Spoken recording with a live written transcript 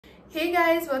Hey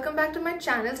guys, welcome back to my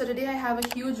channel. So today I have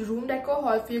a huge room decor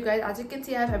haul for you guys. As you can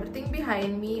see, I have everything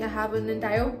behind me. I have an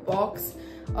entire box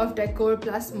of decor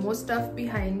plus more stuff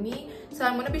behind me. So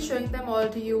I'm going to be showing them all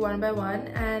to you one by one,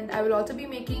 and I will also be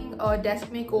making a desk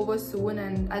makeover soon,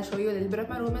 and I'll show you a little bit of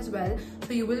my room as well.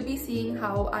 So you will be seeing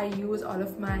how I use all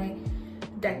of my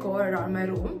decor around my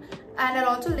room, and I'll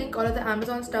also link all of the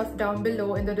Amazon stuff down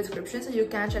below in the description, so you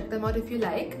can check them out if you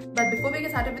like. But before we get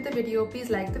started with the video,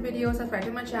 please like the video, subscribe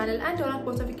to my channel, and turn on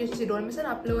post notifications so you don't miss an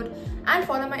upload, and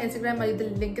follow my Instagram by the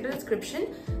link in the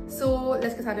description. So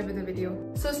let's get started with the video.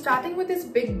 So starting with this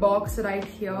big box right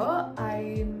here,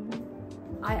 I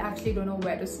actually don't know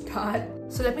where to start.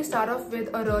 So let me start off with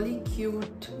a really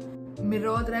cute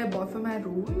mirror that I bought for my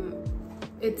room.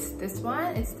 It's this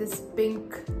one. It's this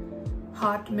pink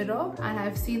heart mirror, and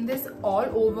I've seen this all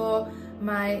over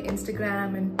my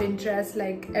Instagram and Pinterest.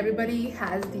 Like, everybody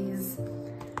has these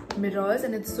mirrors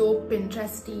and it's so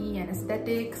Pinteresty and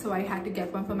aesthetic, so I had to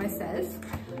get one for myself.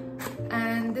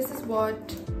 And this is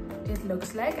what it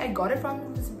looks like. I got it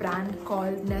from this brand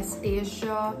called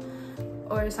Nestasia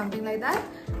or something like that,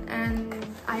 and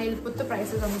I'll put the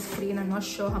prices on the screen. I'm not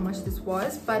sure how much this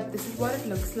was, but this is what it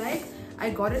looks like. I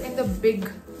got it in the big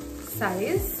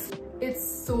size. It's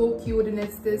so cute, and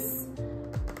it's this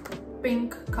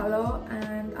pink color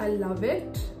and I love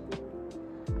it.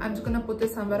 I'm just gonna put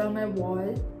this somewhere on my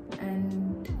wall,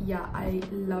 and yeah, I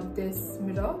love this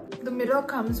mirror. The mirror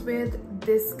comes with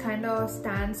this kind of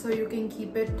stand, so you can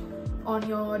keep it on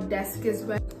your desk as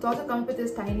well. It also comes with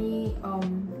this tiny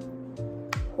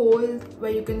hole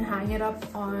where you can hang it up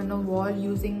on a wall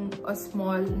using a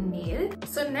small nail.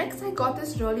 So next I got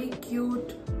this really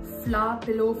cute flower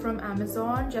pillow from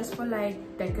Amazon just for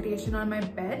like decoration on my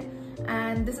bed,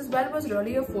 and this as well was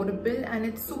really affordable and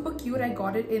it's super cute. I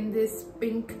got it in this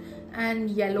pink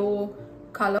and yellow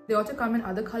color. They also come in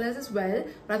other colors as well,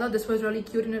 but I thought this was really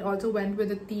cute and it also went with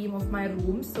the theme of my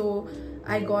room, so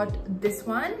I got this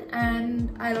one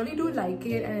and I really do like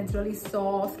it, and it's really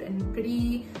soft and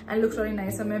pretty and looks really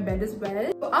nice on my bed as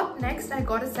well. So up next I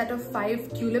got a set of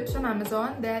 5 tulips from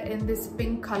Amazon. They're in this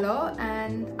pink color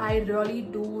and I really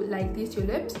do like these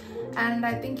tulips, and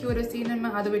I think you would have seen in my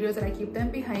other videos that I keep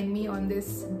them behind me on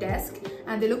this desk,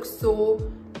 and they look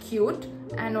so cute.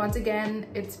 And once again,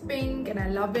 it's pink and I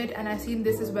love it, and I've seen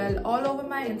this as well all over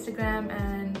my Instagram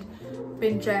and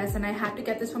Pinterest, and I had to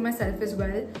get this for myself as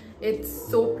well. It's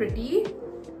so pretty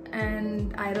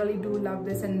and I really do love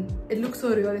this, and it looks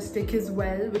so realistic as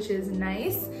well, which is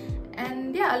nice.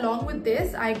 And yeah, along with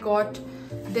this I got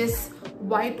this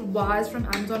white vase from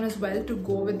Amazon as well to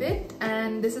go with it,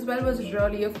 and this as well was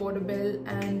really affordable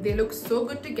and they look so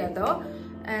good together,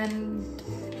 and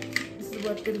this is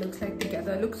what it looks like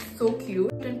together. It looks so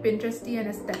cute and Pinteresty and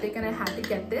aesthetic, and I had to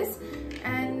get this.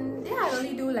 And yeah, I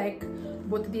really do like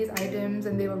both of these items,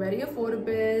 and they were very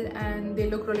affordable and they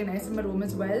look really nice in my room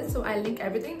as well. So I'll link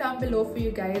everything down below for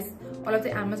you guys, all of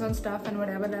the Amazon stuff and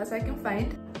whatever else I can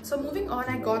find. So moving on,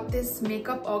 I got this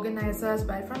makeup organizer as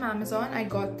well from Amazon. I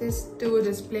got this to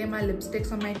display my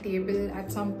lipsticks on my table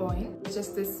at some point. It's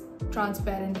just this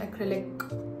transparent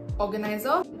acrylic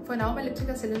organizer. For now, my lipsticks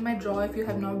are still in my drawer if you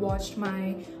have not watched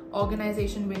my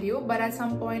organization video, but at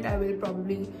some point I will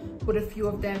probably put a few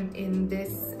of them in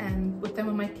this and put them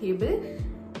on my table.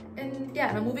 And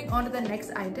yeah, now moving on to the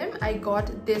next item, I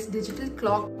got this digital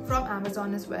clock from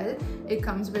Amazon as well. It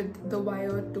comes with the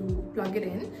wire to plug it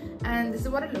in, and this is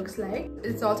what it looks like.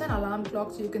 It's also an alarm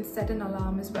clock, so you can set an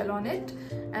alarm as well on it.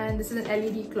 And this is an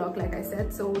LED clock, like I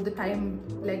said, so the time,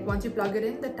 like once you plug it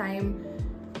in, the time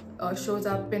shows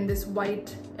up in this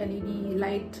white LED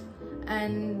light.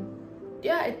 And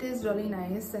yeah, it is really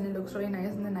nice and it looks really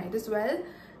nice in the night as well,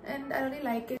 and I really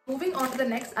like it. Moving on to the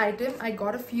next item, I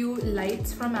got a few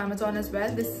lights from Amazon as well.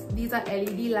 These are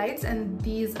LED lights and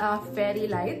these are fairy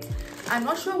lights. I'm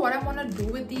not sure what I want to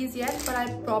do with these yet, but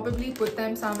I'll probably put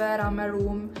them somewhere around my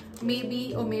room,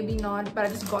 maybe or maybe not, but I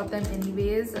just got them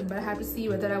anyways, but I have to see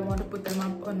whether I want to put them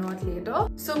up or not later.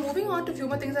 So moving on to a few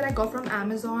more things that I got from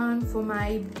Amazon for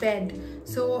my bed.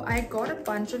 So I got a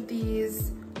bunch of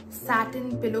these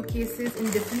satin pillowcases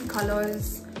in different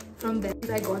colors from them.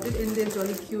 I got it in this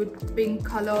really cute pink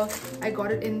color, I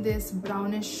got it in this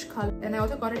brownish color, and I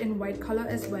also got it in white color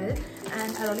as well.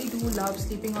 And I really do love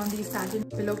sleeping on these satin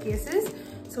pillowcases,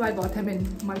 so I got them in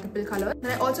multiple colors. And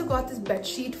I also got this bed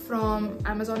sheet from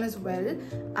Amazon as well.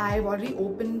 I've already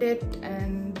opened it,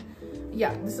 and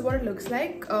yeah, this is what it looks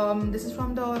like. This is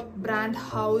from the brand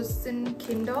House and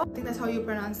Kinder, I think that's how you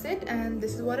pronounce it, and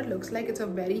this is what it looks like. It's a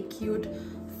very cute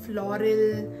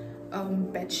floral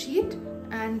bed sheet,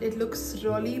 and it looks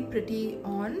really pretty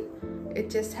on. It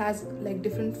just has like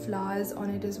different flowers on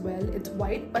it as well. It's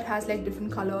white but has like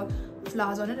different color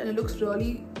flowers on it, and it looks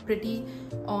really pretty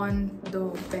on the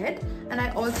bed. And I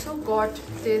also got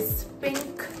this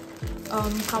pink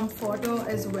comforter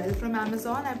as well from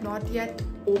Amazon. I've not yet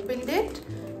opened it,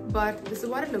 but this is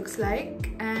what it looks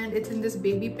like, and it's in this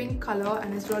baby pink color,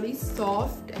 and it's really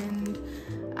soft, and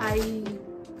I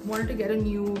wanted to get a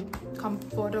new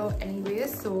comforter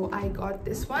anyways, so I got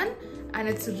this one, and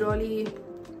it's really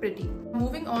pretty.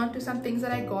 Moving on to some things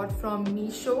that I got from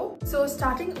Meesho. So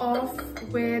starting off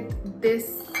with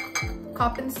this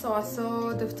cup and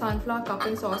saucer, the sunflower cup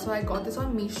and saucer. I got this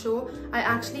on Meesho. I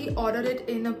actually ordered it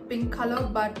in a pink color,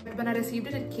 but when I received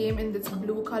it, it came in this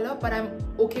blue color, but I'm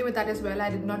okay with that as well. I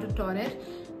did not return it.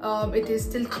 It is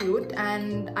still cute,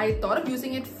 and I thought of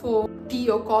using it for tea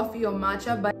or coffee or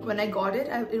matcha, but when I got it,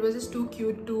 it was just too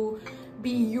cute to be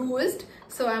used.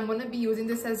 So I'm gonna be using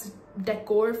this as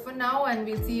decor for now, and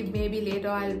we'll see, maybe later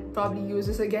I'll probably use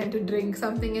this again to drink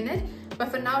something in it, but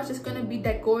for now it's just gonna be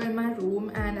decor in my room,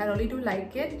 and I really do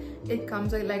like it. It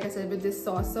comes, like I said, with this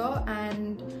saucer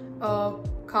and a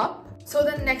cup. So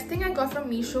the next thing I got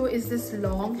from Meesho is this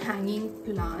long hanging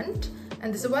plant,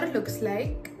 and this is what it looks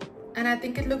like, and I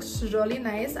think it looks really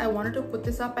nice. I wanted to put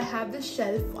this up. I have this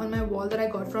shelf on my wall that I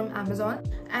got from Amazon,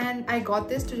 and I got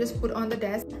this to just put on the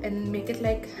desk and make it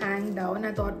like hang down.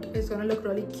 I thought it's gonna look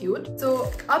really cute. So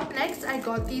up next, I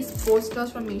got these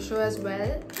posters from Meesho as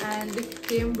well, and it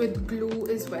came with glue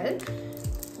as well,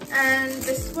 and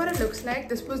this is what it looks like.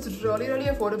 This was really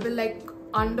affordable, like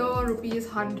under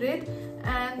 ₹100,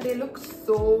 and they look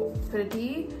so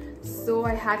pretty. So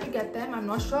I had to get them. I'm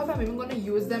not sure if I'm even going to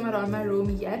use them around my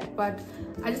room yet, but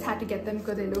I just had to get them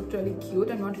because they looked really cute.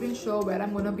 I'm not even sure where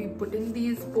I'm going to be putting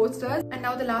these posters. And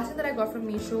now the last thing that I got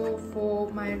from Meesho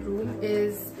for my room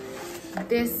is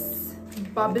this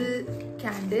bubble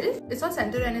candle. It's not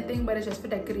scented or anything, but it's just for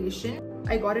decoration.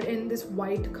 I got it in this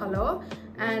white color,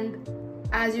 and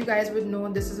as you guys would know,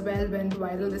 this as well went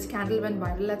viral. This candle went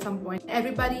viral at some point.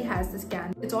 Everybody has this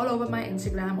candle. It's all over my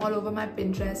Instagram, all over my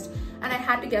Pinterest, and I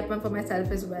had to get one for myself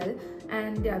as well.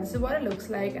 And yeah, this is what it looks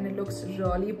like, and it looks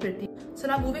really pretty. So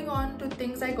now moving on to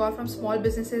things I got from small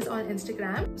businesses on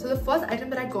Instagram. So the first item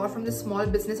that I got from this small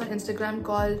business on Instagram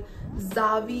called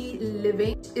Zavi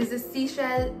Living is this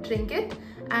seashell trinket,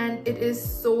 and it is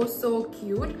so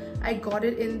cute. I got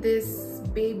it in this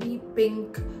baby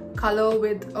pink color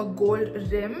with a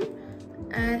gold rim,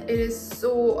 and it is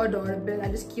so adorable. I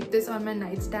just keep this on my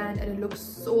nightstand, and it looks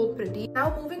so pretty.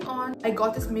 Now moving on, I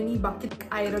got this mini bucket.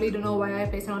 I really don't know why I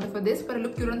placed an order for this, but it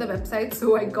looked cute on the website,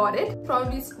 so I got it.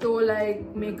 Probably store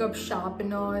like makeup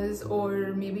sharpeners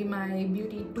or maybe my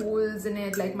beauty tools in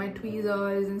it, like my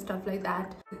tweezers and stuff like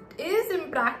that. It is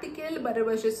impractical, but it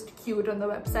was just cute on the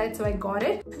website, so I got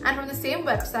it. And from the same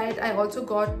website, I also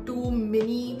got two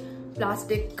mini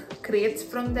plastic crates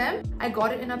from them. I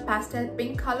got it in a pastel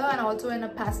pink color and also in a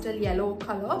pastel yellow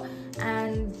color,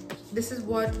 and this is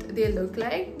what they look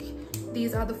like.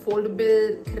 These are the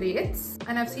foldable crates,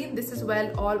 and I've seen this as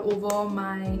well all over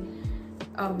my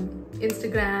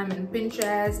Instagram and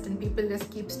Pinterest, and people just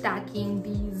keep stacking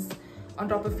these on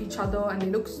top of each other, and they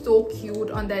look so cute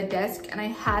on their desk, and I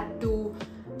had to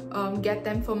get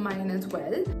them for mine as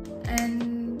well.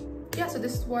 And yeah, so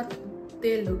this is what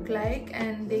they look like,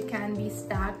 and they can be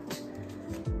stacked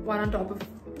one on top of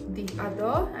the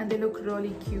other, and they look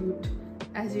really cute,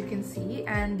 as you can see.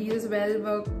 And these as well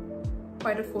were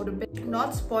quite affordable.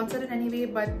 Not sponsored in any way,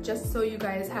 but just so you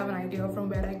guys have an idea from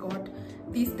where I got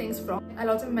these things from. I'll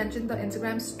also mention the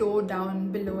Instagram store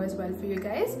down below as well for you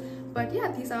guys. But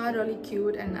yeah, these are really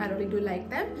cute, and I really do like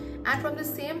them. And from the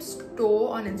same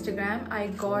store on Instagram, I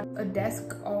got a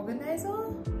desk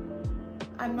organizer.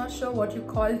 I'm not sure what you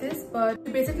call this, but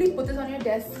you basically put this on your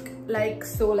desk like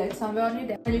so, like somewhere on your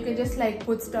desk, and you can just like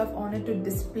put stuff on it to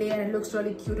display, and it looks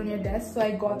really cute on your desk. So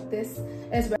I got this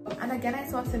as well. And again, I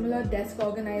saw similar desk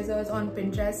organizers on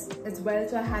Pinterest as well,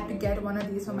 so I had to get one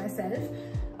of these for myself.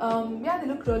 Yeah, they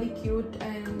look really cute,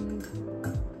 and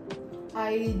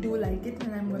I do like it,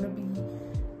 and I'm gonna be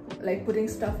like putting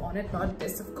stuff on it, not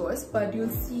this of course, but you'll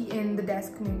see in the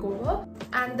desk makeover.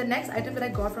 And the next item that I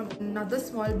got from another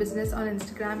small business on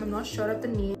Instagram, I'm not sure of the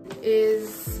name,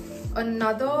 is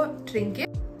another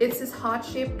trinket. It's this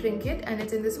heart-shaped trinket, and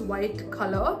it's in this white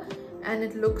color, and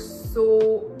it looks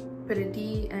so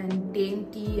pretty and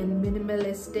dainty and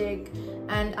minimalistic,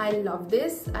 and I love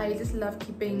this. I just love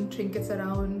keeping trinkets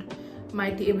around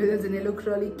my tables and they look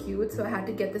really cute, so I had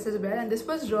to get this as well. And this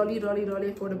was really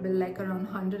affordable, like around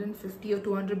 150 or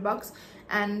 200 bucks,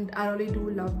 and I really do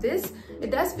love this.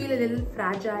 It does feel a little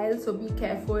fragile, so be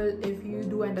careful if you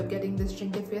do end up getting this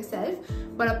trinket for yourself,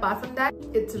 but apart from that,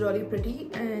 it's really pretty.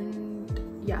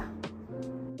 And yeah,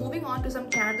 moving on to some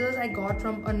candles I got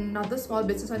from another small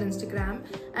business on Instagram,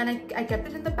 and I kept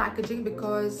it in the packaging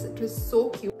because it was so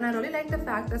cute. And I really like the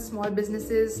fact that small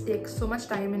businesses take so much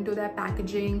time into their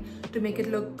packaging to make it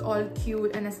look all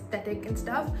cute and aesthetic and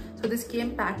stuff. So this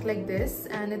came packed like this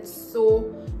and it's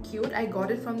so cute. I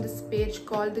got it from this page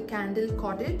called the Candle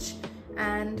Cottage,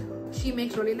 and she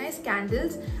makes really nice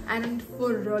candles and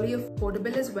for really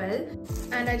affordable as well.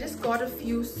 And I just got a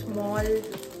few small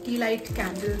tea light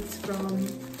candles from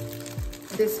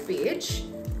this page,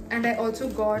 and I also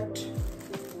got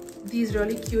these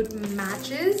really cute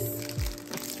matches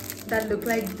that look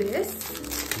like this.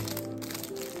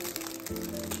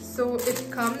 So it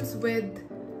comes with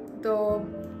the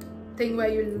thing where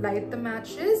you light the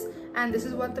matches, and this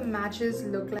is what the matches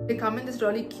look like. They come in this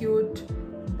really cute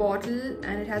bottle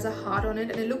and it has a heart on it,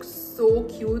 and it looks so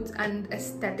cute and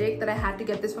aesthetic that I had to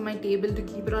get this for my table to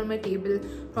keep it on my table,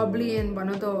 probably in one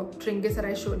of the trinkets that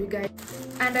I showed you guys.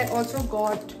 And I also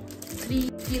got 3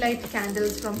 tea light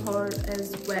candles from her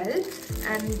as well,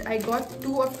 and I got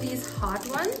 2 of these heart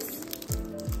ones.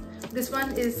 This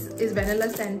one is vanilla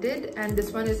scented and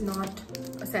this one is not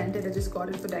scented. I just got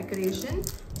it for decoration,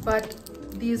 but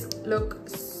these look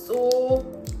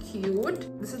so cute.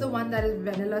 This is the one that is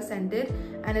vanilla scented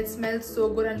and it smells so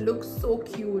good and looks so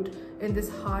cute in this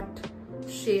heart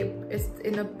shape. It's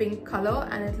in a pink color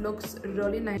and it looks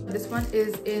really nice. This one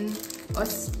is in a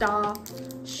star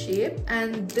shape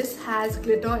and this has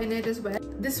glitter in it as well.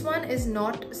 This one is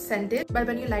not scented, but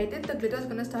when you light it, the glitter is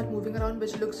gonna start moving around,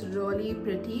 which looks really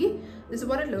pretty. This is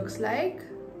what it looks like.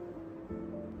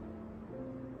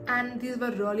 And these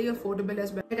were really affordable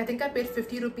as well. Like, I think I paid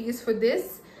 50 rupees for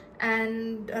this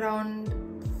and around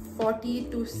 40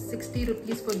 to 60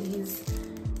 rupees for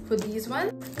these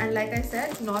ones. And like I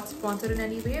said, not sponsored in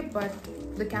any way, but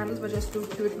the candles were just too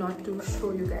cute not to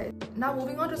show you guys. Now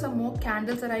moving on to some more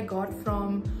candles that I got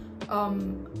from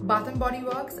Bath & Body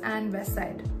Works and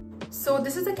Westside. So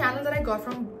this is the candle that I got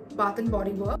from Bath &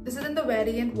 Body Works. This is in the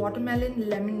variant Watermelon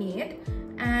Lemonade,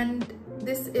 and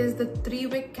this is the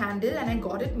 3-wick candle, and I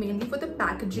got it mainly for the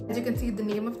packaging. As you can see, the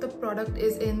name of the product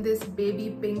is in this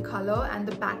baby pink color and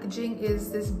the packaging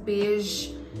is this beige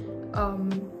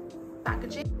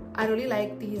packaging. I really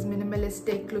like these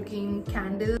minimalistic looking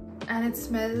candles and it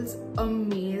smells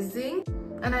amazing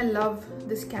and I love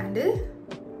this candle.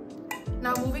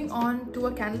 Now moving on to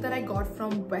a candle that I got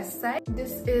from Westside.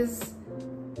 This is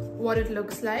what it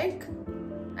looks like,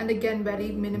 and again very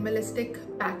minimalistic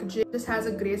packaging. This has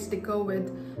a grey sticker with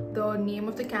the name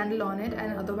of the candle on it,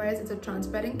 and otherwise it's a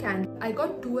transparent candle. I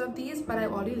got 2 of these, but I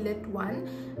already lit one,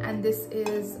 and this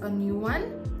is a new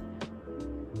one.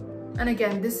 And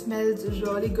again, this smells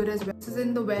really good as well. This is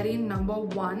in the variant number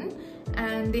 1,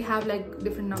 and they have like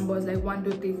different numbers like 1,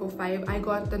 2, 3, 4, 5. I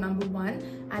got the number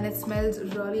 1 and it smells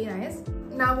really nice.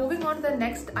 Now moving on to the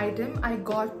next item, I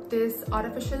got this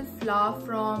artificial flower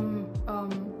from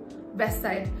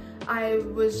Westside. I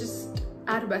was just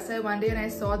at Westside one day and I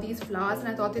saw these flowers and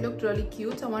I thought they looked really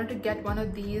cute, so I wanted to get one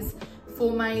of these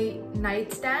for my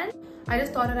nightstand. I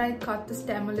just thought that I'd cut the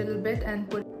stem a little bit and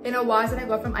put in a vase that I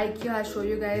got from IKEA. I'll show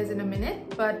you guys in a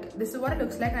minute, but this is what it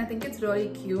looks like and I think it's really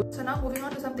cute. So now moving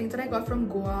on to some things that I got from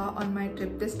Goa on my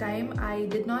trip this time. I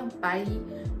did not buy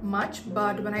much,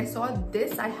 but when I saw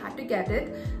this, I had to get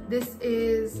it. This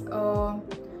is a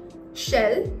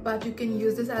shell, but you can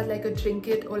use this as like a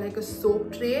trinket or like a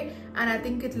soap tray, and I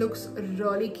think it looks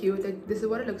really cute. Like, this is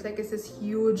what it looks like. It's this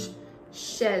huge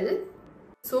shell.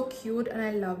 So cute and I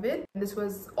love it. This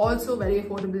was also very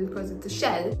affordable because it's a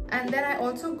shell. And then I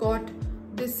also got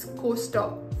this coaster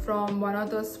from one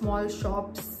of the small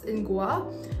shops in Goa,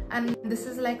 and this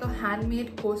is like a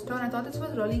handmade coaster and I thought this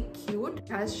was really cute. It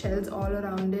has shells all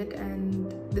around it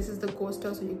and this is the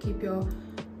coaster, so you keep your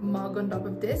mug on top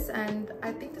of this, and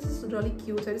I think this is really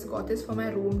cute. So I just got this for my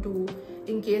room to,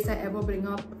 in case I ever bring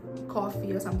up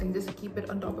coffee or something, just keep it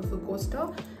on top of the coaster,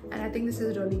 and I think this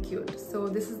is really cute. So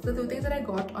this is the 2 things that I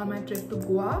got on my trip to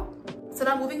Goa. So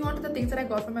now moving on to the things that I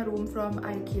got from my room from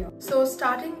IKEA. So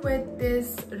starting with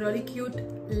this really cute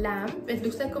lamp. It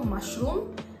looks like a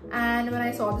mushroom, and when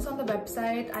I saw this on the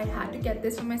website, I had to get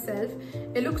this for myself.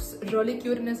 It looks really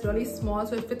cute and it's really small,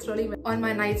 so it fits really well on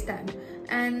my nightstand.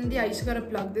 And yeah, you just gotta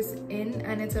plug this in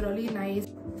and it's a really nice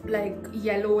like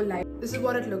yellow light. This is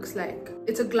what it looks like.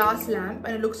 It's a glass lamp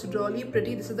and it looks really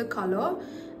pretty. This is the color,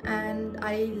 and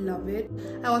I love it.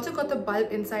 I also got the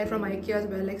bulb inside from IKEA as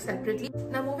well, like separately.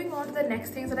 Now moving on to the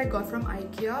next things that I got from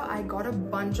IKEA, I got a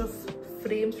bunch of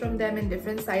frames from them in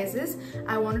different sizes.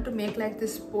 I wanted to make like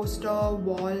this poster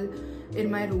wall in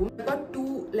my room. I got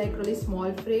 2 like really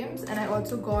small frames, and I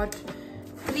also got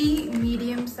 3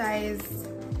 medium-sized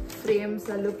frames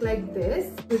that look like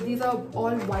this. So these are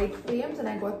all white frames, and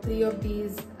I got 3 of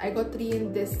these. I got 3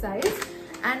 in this size,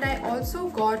 and I also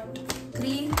got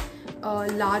 3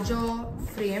 larger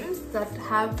frames that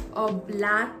have a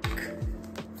black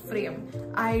frame.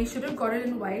 I should have got it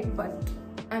in white, but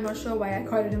I'm not sure why I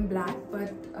got it in black.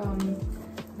 But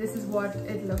this is what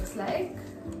it looks like.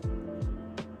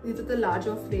 These are the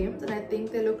larger frames, and I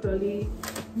think they look really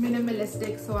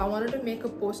minimalistic. So I wanted to make a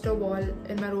poster wall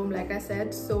in my room, like I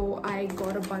said, so I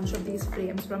got a bunch of these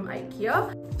frames from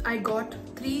IKEA. I got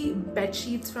 3 bed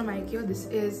sheets from IKEA. This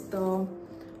is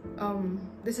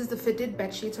the fitted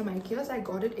bed sheets from IKEA. So I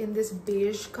got it in this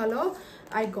beige color,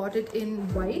 I got it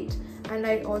in white, and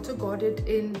I also got it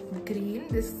in green,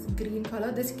 this green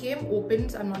color. This came open,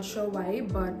 so I'm not sure why,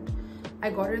 but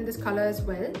I got it in this color as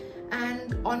well.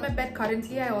 And on my bed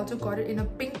currently, I also got it in a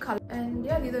pink color, and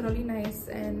yeah, these are really nice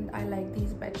and I like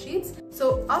these bed sheets.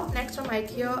 So up next from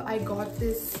IKEA, I got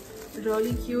this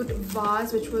really cute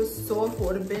vase which was so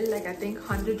affordable, like I think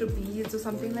 100 rupees or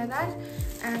something like that,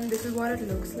 and this is what it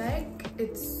looks like.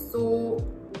 It's so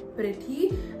pretty,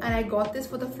 and I got this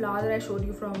for the flower that I showed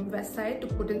you from Westside to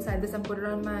put inside this and put it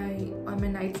on my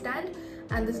nightstand,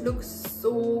 and this looks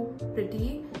so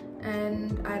pretty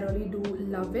and I really do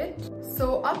love it.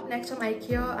 So up next from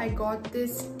IKEA, I got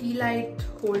this tealight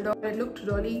holder. It looked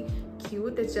really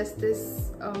cute. It's just this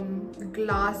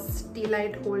glass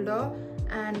tealight holder,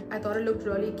 and I thought it looked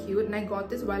really cute, and I got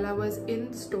this while I was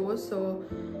in store, so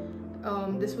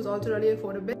this was also really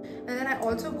affordable. And then I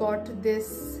also got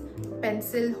this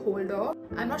pencil holder.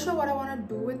 I'm not sure what I want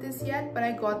to do with this yet, but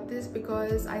I got this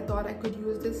because I thought I could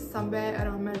use this somewhere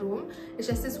around my room. It's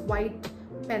just this white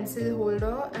pencil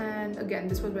holder, and again,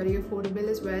 this was very affordable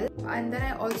as well. And then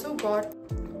I also got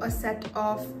a set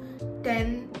of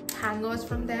 10 hangers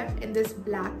from them in this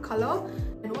black color.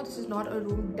 I know this is not a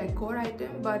room decor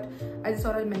item, but I just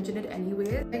thought I'd mention it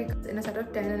anyway. Like, it's in a set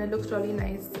of 10, and it looks really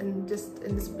nice and just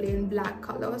in this plain black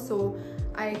color, so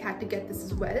I had to get this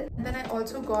as well. And then I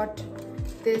also got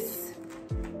this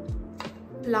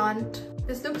plant.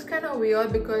 This looks kind of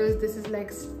weird because this is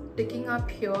like sticking up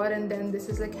here and then this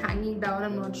is like hanging down.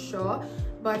 I'm not sure,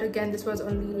 but again, this was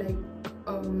only like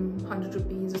 100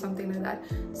 rupees or something like that,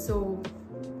 so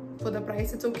for the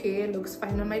price it's okay. It looks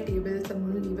fine on my table, so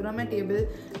I'm going to leave it on my table,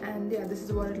 and yeah, this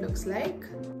is what it looks like.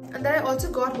 And then I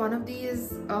also got one of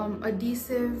these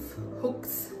adhesive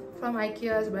hooks from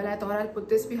IKEA as well. I thought I'll put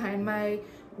this behind my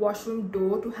washroom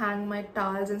door to hang my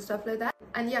towels and stuff like that.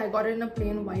 And yeah, I got it in a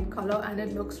plain white color, and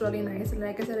it looks really nice. And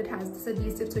like I said, it has this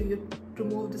adhesive, so you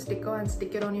remove the sticker and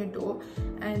stick it on your door,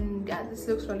 and yeah, this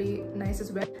looks really nice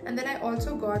as well. And then I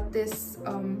also got this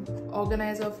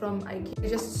organizer from IKEA. I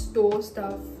just store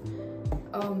stuff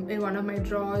in one of my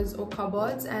drawers or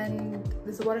cupboards, and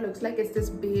this is what it looks like. It's this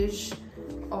beige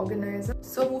organizer.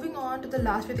 So moving on to the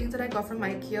last few things that I got from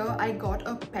IKEA, I got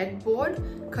a pet board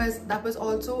because that was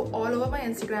also all over my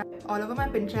Instagram, all over my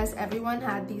Pinterest. Everyone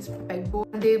had these pet boards,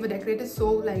 and they were decorated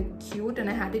so like cute, and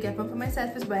I had to get one for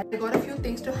myself as well. I got a few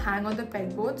things to hang on the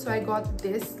pet board, so I got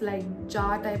this like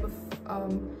jar type of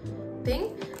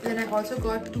thing. Then I also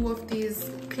got 2 of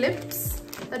these clips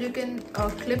that you can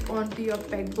clip onto your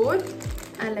pegboard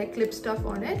and like clip stuff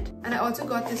on it. And I also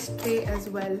got this tray as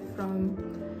well from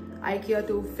IKEA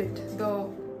to fit the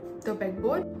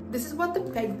pegboard. This is what the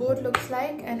pegboard looks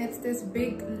like, and it's this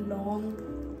big long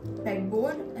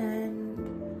pegboard,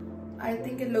 and I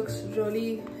think it looks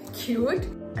really cute,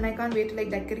 and I can't wait to like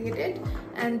decorate it.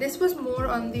 And this was more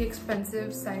on the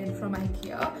expensive side from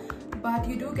IKEA, but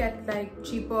you do get like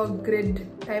cheaper grid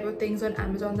type of things on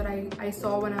Amazon that I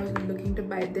saw when I was looking to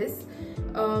buy this.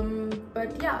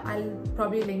 But yeah, I'll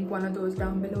probably link one of those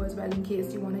down below as well in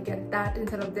case you want to get that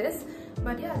instead of this.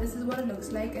 But yeah, this is what it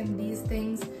looks like, and these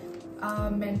things are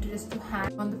meant to just to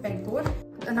hang on the pegboard.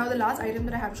 And now the last item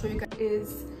that I have to show you guys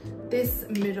is this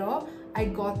mirror. I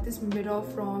got this mirror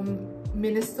from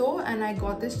Miniso, and I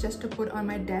got this just to put on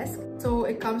my desk. So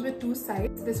it comes with 2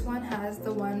 sides. This one has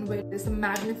the one with this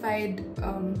magnified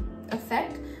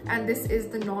effect, and this is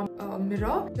the normal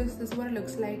mirror. This is what it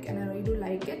looks like, and I really do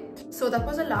like it. So that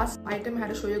was the last item I had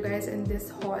to show you guys in this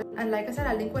haul, and like I said,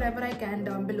 I'll link whatever I can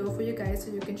down below for you guys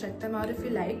so you can check them out if you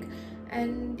like.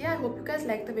 And yeah, I hope you guys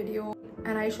liked the video,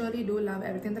 and I surely do love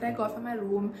everything that I got for my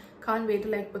room. Can't wait to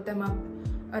like put them up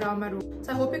around my room.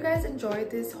 So I hope you guys enjoyed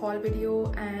this haul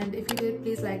video, and if you did,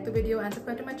 please like the video and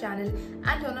subscribe to my channel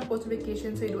and turn on post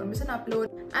notifications so you don't miss an upload,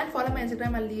 and follow my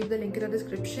Instagram. I'll leave the link in the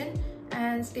description,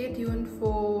 and stay tuned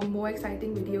for more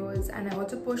exciting videos. And I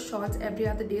also post shorts every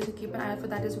other day, so keep an eye out for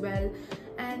that as well.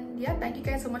 And yeah, thank you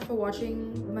guys so much for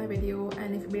watching my video,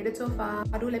 and if you made it so far,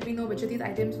 do let me know which of these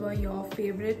items were your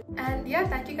favorite. And yeah,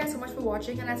 thank you guys so much for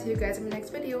watching, and I'll see you guys in the next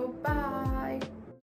video. Bye.